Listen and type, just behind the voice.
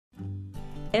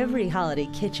Every holiday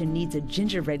kitchen needs a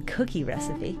gingerbread cookie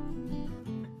recipe.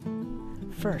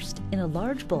 First, in a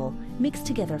large bowl, mix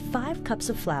together 5 cups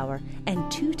of flour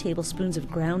and 2 tablespoons of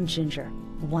ground ginger,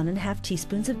 1½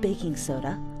 teaspoons of baking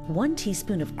soda, 1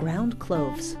 teaspoon of ground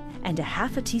cloves, and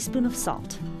 ½ teaspoon of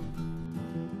salt.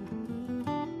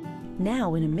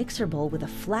 Now, in a mixer bowl with a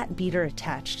flat beater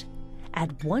attached,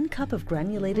 add 1 cup of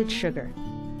granulated sugar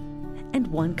and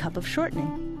 1 cup of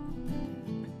shortening,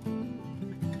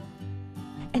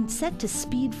 and set to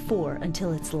speed 4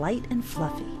 until it's light and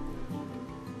fluffy.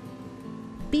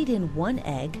 Beat in 1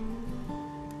 egg,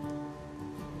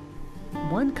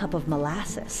 1 cup of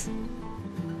molasses,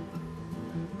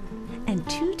 and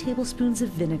 2 tablespoons of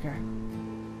vinegar.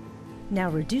 Now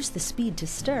reduce the speed to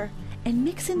stir and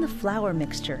mix in the flour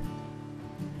mixture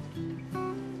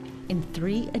in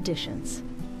 3 additions.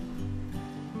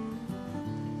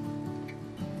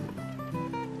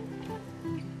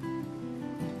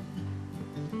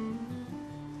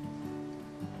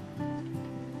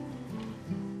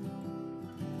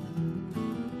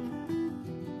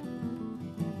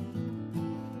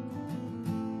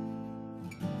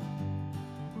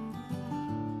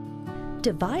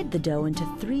 Divide the dough into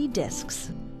 3 discs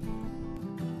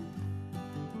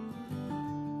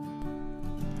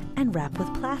and wrap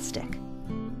with plastic.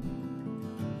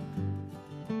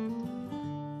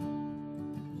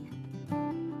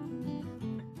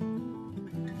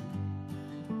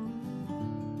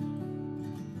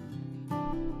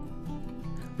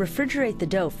 Refrigerate the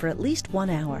dough for at least 1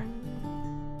 hour.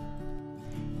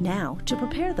 Now, to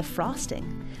prepare the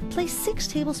frosting, place 6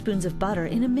 tablespoons of butter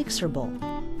in a mixer bowl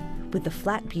with the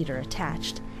flat beater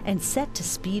attached and set to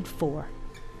speed 4.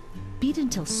 Beat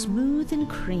until smooth and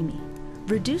creamy.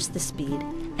 Reduce the speed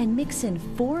and mix in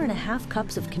 4½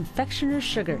 cups of confectioner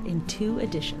sugar in 2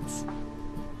 additions.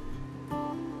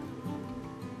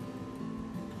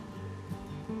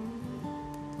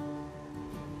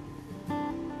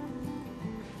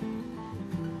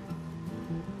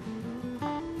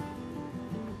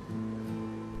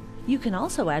 You can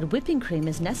also add whipping cream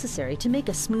as necessary to make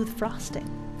a smooth frosting.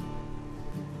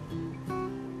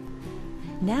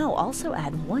 Now also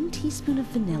add 1 teaspoon of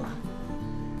vanilla.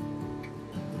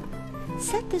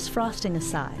 Set this frosting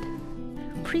aside.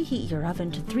 Preheat your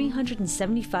oven to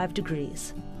 375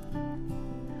 degrees.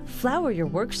 Flour your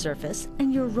work surface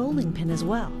and your rolling pin as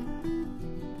well.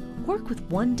 Work with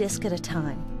 1 disc at a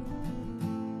time.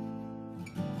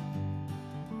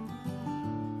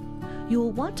 You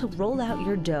will want to roll out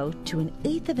your dough to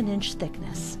 1/8 of an inch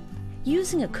thickness.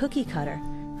 Using a cookie cutter,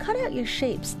 cut out your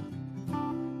shapes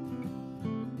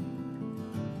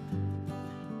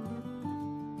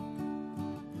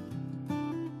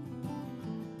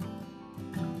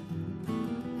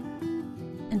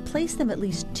and place them at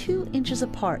least 2 inches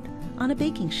apart on a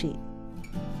baking sheet.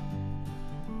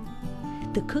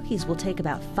 The cookies will take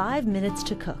about 5 minutes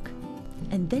to cook,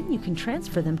 and then you can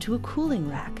transfer them to a cooling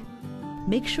rack.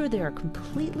 Make sure they are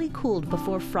completely cooled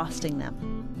before frosting them.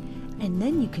 And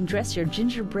then you can dress your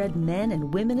gingerbread men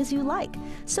and women as you like,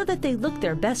 so that they look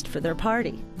their best for their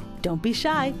party. Don't be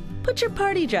shy, put your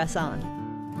party dress on.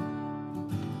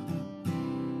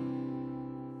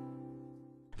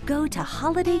 Go to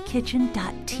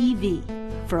holidaykitchen.tv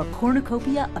for a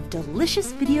cornucopia of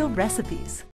delicious video recipes.